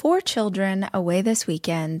my 4 children away this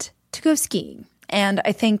weekend to go skiing. And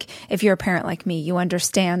I think if you're a parent like me, you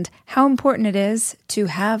understand how important it is to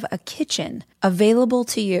have a kitchen available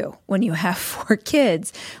to you when you have 4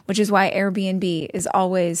 kids, which is why Airbnb is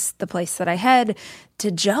always the place that I head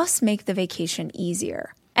to just make the vacation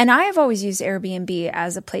easier. And I have always used Airbnb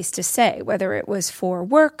as a place to stay, whether it was for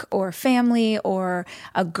work or family or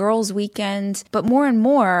a girls' weekend. But more and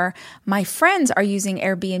more, my friends are using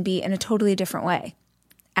Airbnb in a totally different way,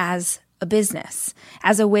 as a business,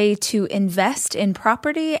 as a way to invest in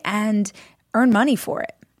property and earn money for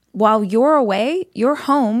it. While you're away, your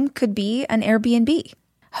home could be an Airbnb.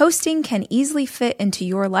 Hosting can easily fit into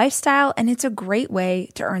your lifestyle, and it's a great way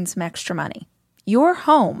to earn some extra money. Your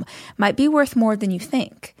home might be worth more than you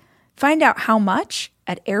think. Find out how much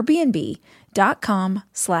at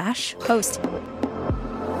airbnb.com/hosting.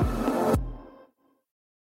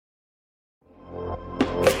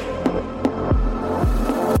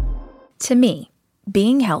 To me,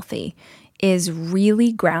 being healthy is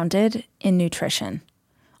really grounded in nutrition.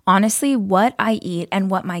 Honestly, what I eat and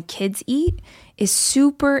what my kids eat is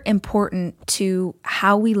super important to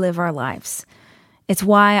how we live our lives. It's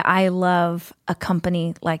why I love a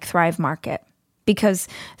company like Thrive Market, because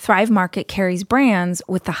Thrive Market carries brands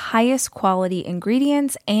with the highest quality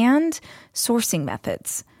ingredients and sourcing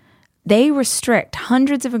methods. They restrict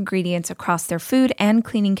hundreds of ingredients across their food and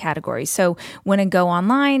cleaning categories. So when I go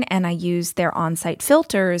online and I use their on-site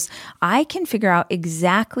filters, I can figure out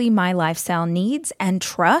exactly my lifestyle needs and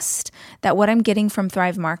trust that what I'm getting from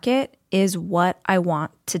Thrive Market is what I want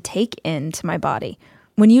to take into my body.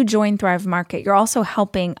 When you join Thrive Market, you're also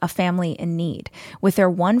helping a family in need with their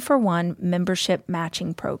 1-for-1 membership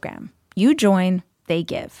matching program. You join, they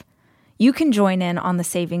give. You can join in on the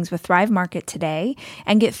savings with Thrive Market today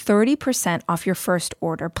and get 30% off your first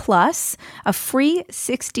order plus a free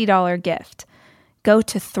 $60 gift. Go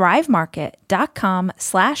to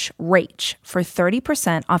thrivemarket.com/rach for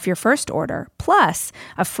 30% off your first order plus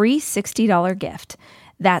a free $60 gift.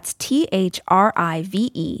 That's THRIVE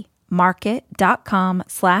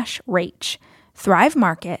market.com/rach.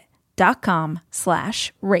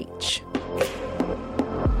 thrivemarket.com/rach.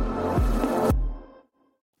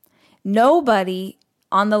 Nobody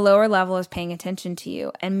on the lower level is paying attention to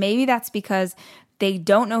you. And maybe that's because they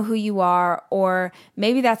don't know who you are, or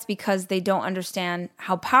maybe that's because they don't understand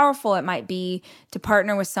how powerful it might be to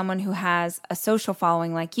partner with someone who has a social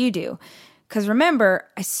following like you do. Because remember,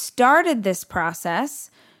 I started this process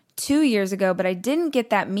 2 years ago, but I didn't get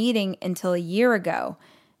that meeting until a year ago.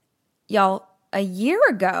 Y'all, a year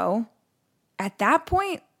ago, at that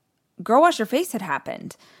point, Girl Wash Your Face had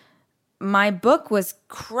happened. My book was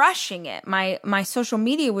crushing it. My social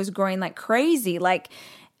media was growing like crazy. Like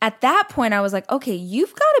at that point, I was like, okay,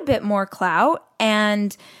 you've got a bit more clout,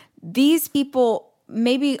 and these people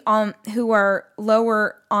maybe who are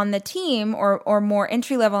lower on the team or more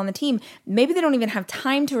entry level on the team, maybe they don't even have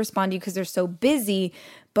time to respond to you because they're so busy.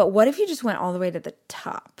 But what if you just went all the way to the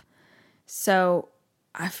top? So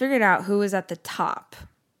I figured out who was at the top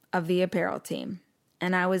of the apparel team.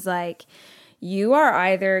 And I was like, you are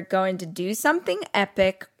either going to do something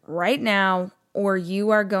epic right now, or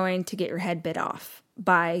you are going to get your head bit off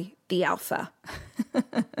by the alpha.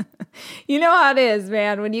 You know how it is,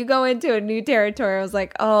 man. When you go into a new territory, I was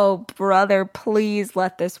like, oh, brother, please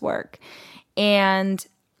let this work. And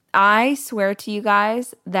I swear to you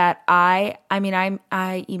guys that I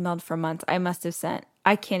emailed for months. I must have sent,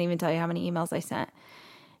 I can't even tell you how many emails I sent.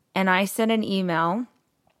 And I sent an email.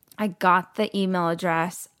 I got the email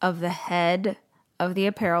address of the head of the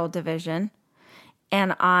apparel division,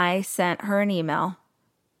 and I sent her an email,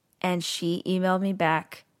 and she emailed me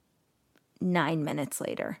back 9 minutes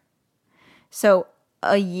later. So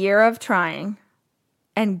a year of trying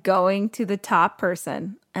and going to the top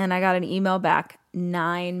person, and I got an email back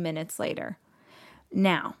 9 minutes later.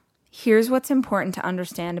 Now, here's what's important to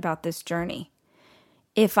understand about this journey.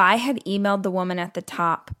 If I had emailed the woman at the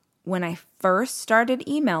top when I first started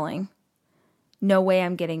emailing, no way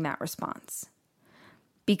I'm getting that response.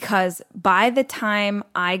 Because by the time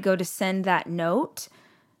I go to send that note,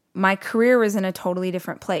 my career is in a totally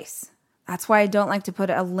different place. That's why I don't like to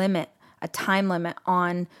put a time limit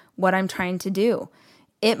on what I'm trying to do.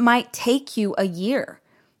 It might take you a year.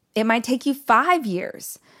 It might take you 5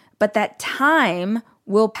 years, but that time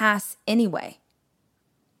will pass anyway.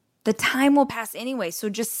 The time will pass anyway, so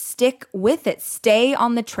just stick with it. Stay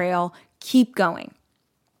on the trail, keep going.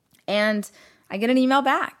 And I get an email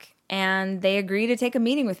back, and they agree to take a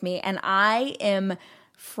meeting with me, and I am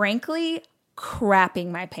frankly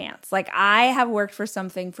crapping my pants. Like, I have worked for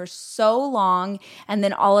something for so long, and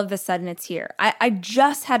then all of a sudden it's here. I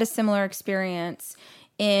just had a similar experience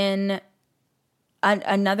in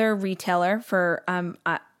another retailer for I'm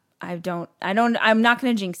not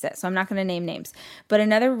going to jinx it, so I'm not going to name names, but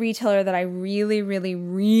another retailer that I really, really,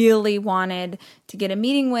 really wanted to get a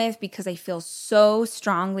meeting with because I feel so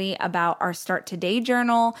strongly about our Start Today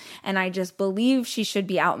journal, and I just believe she should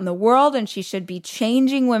be out in the world and she should be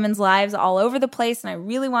changing women's lives all over the place, and I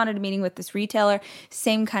really wanted a meeting with this retailer.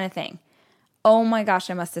 Same kind of thing. Oh my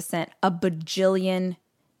gosh, I must have sent a bajillion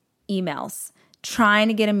emails trying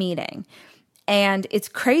to get a meeting. And it's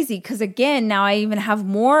crazy because, again, now I even have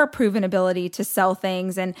more proven ability to sell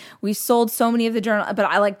things, and we sold so many of the journal, but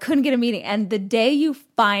I couldn't get a meeting. And the day you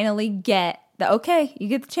finally get you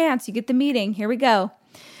get the chance, you get the meeting, here we go.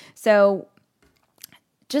 So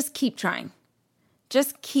just keep trying.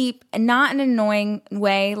 Just keep, not in an annoying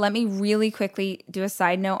way. Let me really quickly do a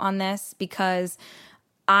side note on this, because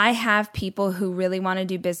I have people who really want to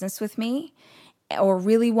do business with me, or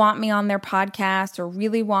really want me on their podcast or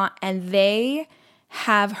really want, and they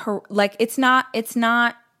have her, like, it's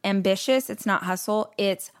not ambitious, it's not hustle,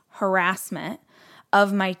 it's harassment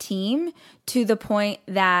of my team to the point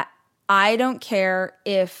that I don't care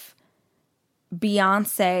if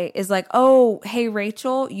Beyonce is like, oh, hey,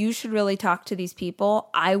 Rachel, you should really talk to these people.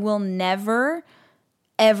 I will never,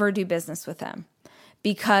 ever do business with them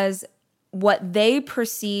because what they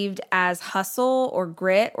perceived as hustle or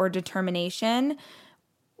grit or determination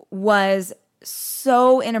was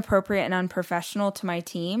so inappropriate and unprofessional to my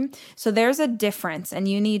team. So there's a difference, and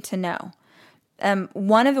you need to know.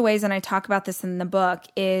 One of the ways, and I talk about this in the book,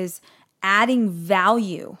 is adding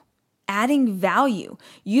value. Adding value.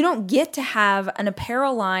 You don't get to have an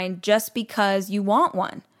apparel line just because you want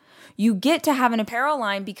one. You get to have an apparel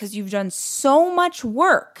line because you've done so much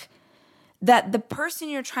work that the person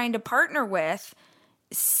you're trying to partner with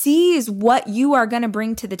sees what you are going to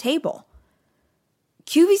bring to the table.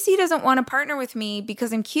 QVC doesn't want to partner with me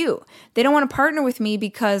because I'm cute. They don't want to partner with me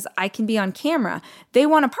because I can be on camera. They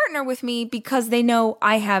want to partner with me because they know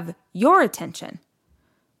I have your attention.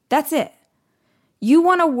 That's it. You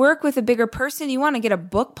want to work with a bigger person. You want to get a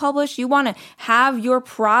book published. You want to have your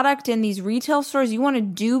product in these retail stores. You want to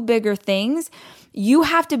do bigger things. You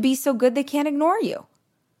have to be so good they can't ignore you.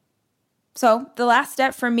 So the last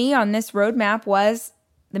step for me on this roadmap was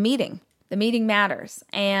the meeting. The meeting matters.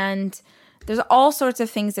 And there's all sorts of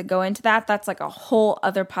things that go into that. That's like a whole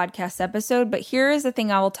other podcast episode. But here is the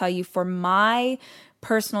thing I will tell you for my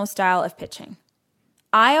personal style of pitching.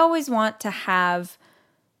 I always want to have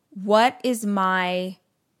what is my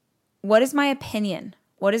opinion?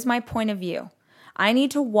 What is my point of view? I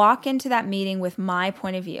need to walk into that meeting with my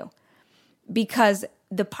point of view because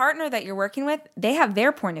the partner that you're working with, they have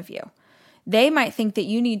their point of view. They might think that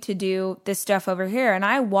you need to do this stuff over here. And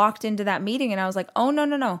I walked into that meeting and I was like, oh,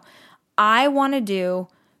 no. I want to do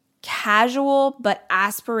casual but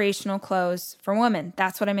aspirational clothes for women.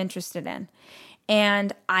 That's what I'm interested in.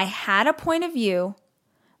 And I had a point of view,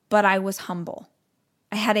 but I was humble.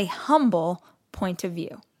 I had a humble point of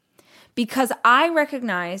view because I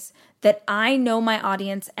recognize that I know my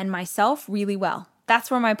audience and myself really well.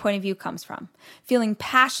 That's where my point of view comes from, feeling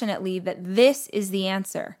passionately that this is the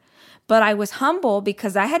answer. But I was humble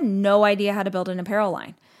because I had no idea how to build an apparel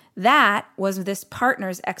line. That was this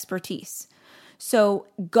partner's expertise. So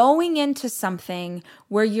going into something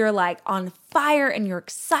where you're like on fire and you're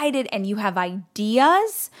excited and you have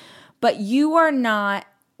ideas, but you are not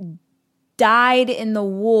dyed in the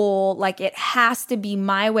wool, like it has to be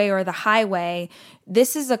my way or the highway.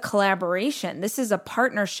 This is a collaboration. This is a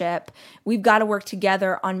partnership. We've got to work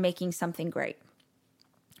together on making something great.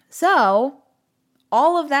 So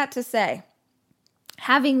all of that to say,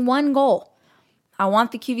 having one goal, I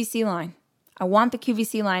want the QVC line. I want the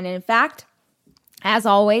QVC line. And in fact, as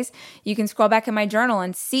always, you can scroll back in my journal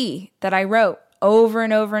and see that I wrote over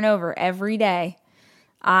and over and over every day,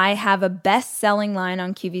 I have a best-selling line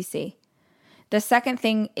on QVC. The second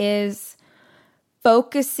thing is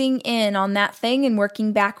focusing in on that thing and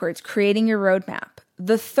working backwards, creating your roadmap.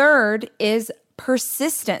 The third is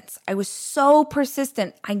persistence. I was so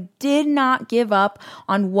persistent. I did not give up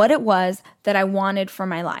on what it was that I wanted for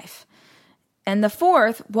my life. And the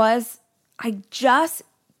fourth was I just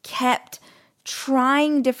kept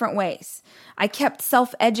trying different ways. I kept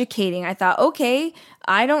self-educating. I thought, okay,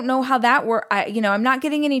 I don't know how that works. I'm not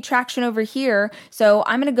getting any traction over here. So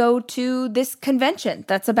I'm going to go to this convention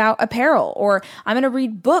that's about apparel, or I'm going to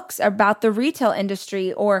read books about the retail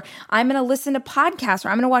industry, or I'm going to listen to podcasts, or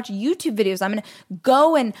I'm going to watch YouTube videos. I'm going to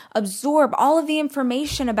go and absorb all of the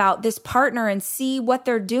information about this partner and see what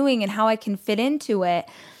they're doing and how I can fit into it,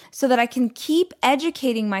 so that I can keep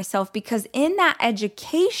educating myself, because in that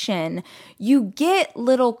education, you get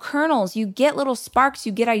little kernels, you get little sparks,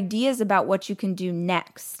 you get ideas about what you can do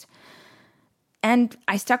next. And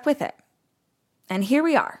I stuck with it. And here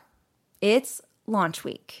we are. It's launch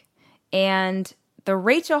week. And the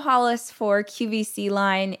Rachel Hollis for QVC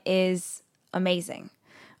line is amazing.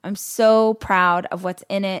 I'm so proud of what's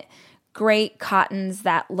in it. Great cottons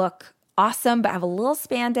that look awesome, but have a little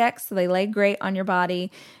spandex, so they lay great on your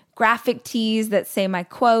body. Graphic tees that say my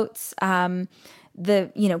quotes,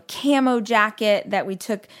 the camo jacket that we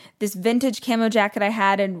took, this vintage camo jacket I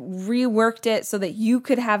had and reworked it so that you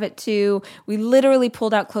could have it too. We literally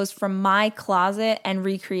pulled out clothes from my closet and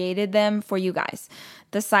recreated them for you guys.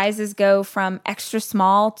 The sizes go from extra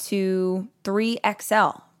small to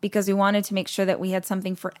 3XL because we wanted to make sure that we had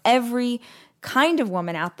something for every kind of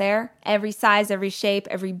woman out there. Every size, every shape,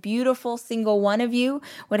 every beautiful single one of you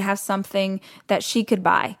would have something that she could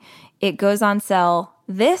buy. It goes on sale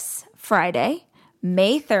this Friday,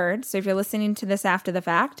 May 3rd. So if you're listening to this after the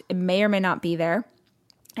fact, it may or may not be there.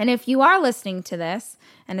 And if you are listening to this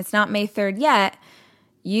and it's not May 3rd yet,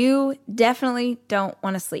 you definitely don't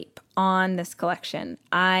want to sleep on this collection.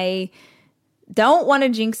 I don't want to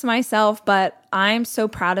jinx myself, but I'm so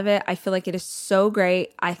proud of it. I feel like it is so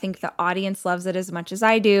great. I think the audience loves it as much as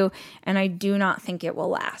I do, and I do not think it will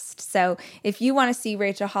last. So if you want to see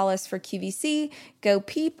Rachel Hollis for QVC, go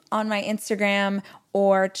peep on my Instagram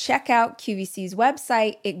or check out QVC's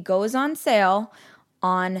website. It goes on sale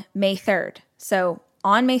on May 3rd. So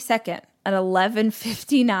on May 2nd at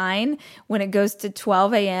 11:59, when it goes to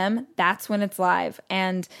 12 a.m., that's when it's live.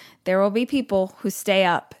 And there will be people who stay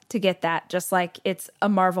up to get that, just like it's a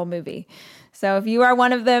Marvel movie. So if you are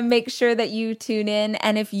one of them, make sure that you tune in.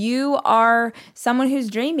 And if you are someone who's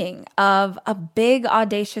dreaming of a big,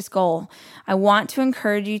 audacious goal, I want to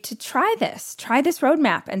encourage you to try this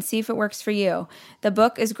roadmap and see if it works for you. The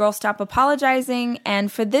book is Girl Stop Apologizing.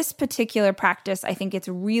 And for this particular practice, I think it's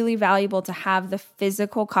really valuable to have the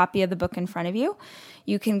physical copy of the book in front of you.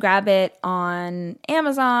 You can grab it on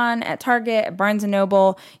Amazon, at Target, at Barnes &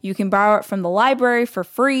 Noble. You can borrow it from the library for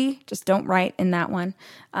free. Just don't write in that one.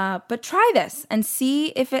 But try this and see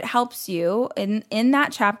if it helps you. In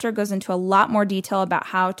that chapter, it goes into a lot more detail about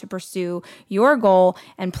how to pursue your goal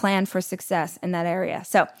and plan for success in that area.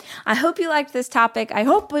 So I hope you liked this topic. I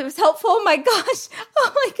hope it was helpful. Oh my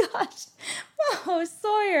gosh. Oh,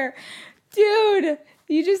 Sawyer. Dude,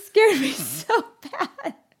 you just scared me so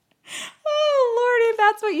bad. Oh, Lordy,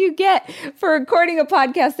 that's what you get for recording a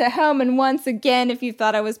podcast at home. And once again, if you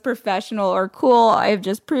thought I was professional or cool, I have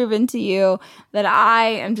just proven to you that I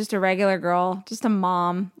am just a regular girl, just a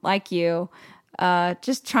mom like you,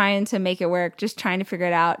 just trying to make it work, just trying to figure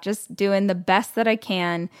it out, just doing the best that I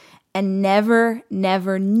can, and never,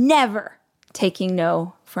 never, never taking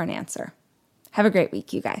no for an answer. Have a great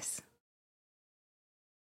week, you guys.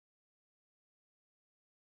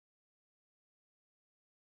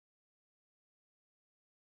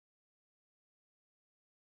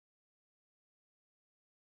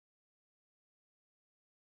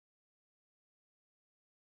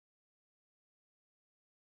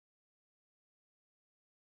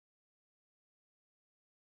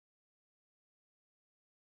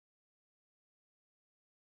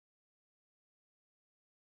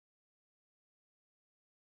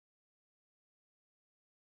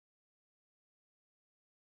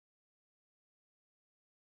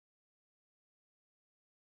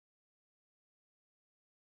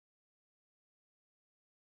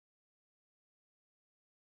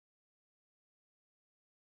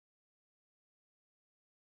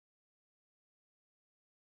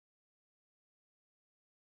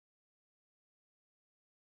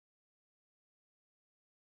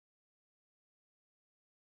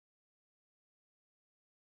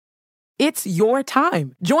 It's your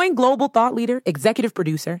time. Join global thought leader, executive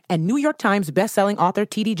producer, and New York Times bestselling author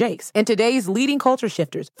T.D. Jakes and today's leading culture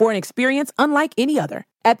shifters for an experience unlike any other.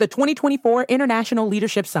 At the 2024 International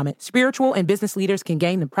Leadership Summit, spiritual and business leaders can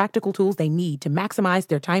gain the practical tools they need to maximize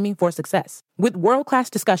their timing for success. With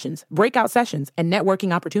world-class discussions, breakout sessions, and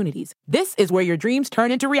networking opportunities, this is where your dreams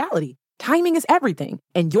turn into reality. Timing is everything,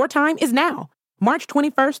 and your time is now. March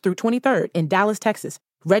 21st through 23rd in Dallas, Texas.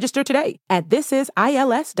 Register today at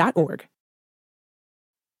thisisils.org.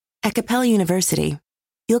 At Capella University,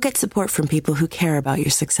 you'll get support from people who care about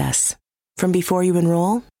your success. From before you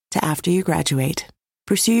enroll to after you graduate,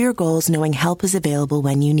 pursue your goals knowing help is available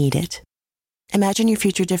when you need it. Imagine your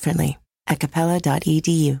future differently at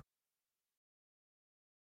capella.edu.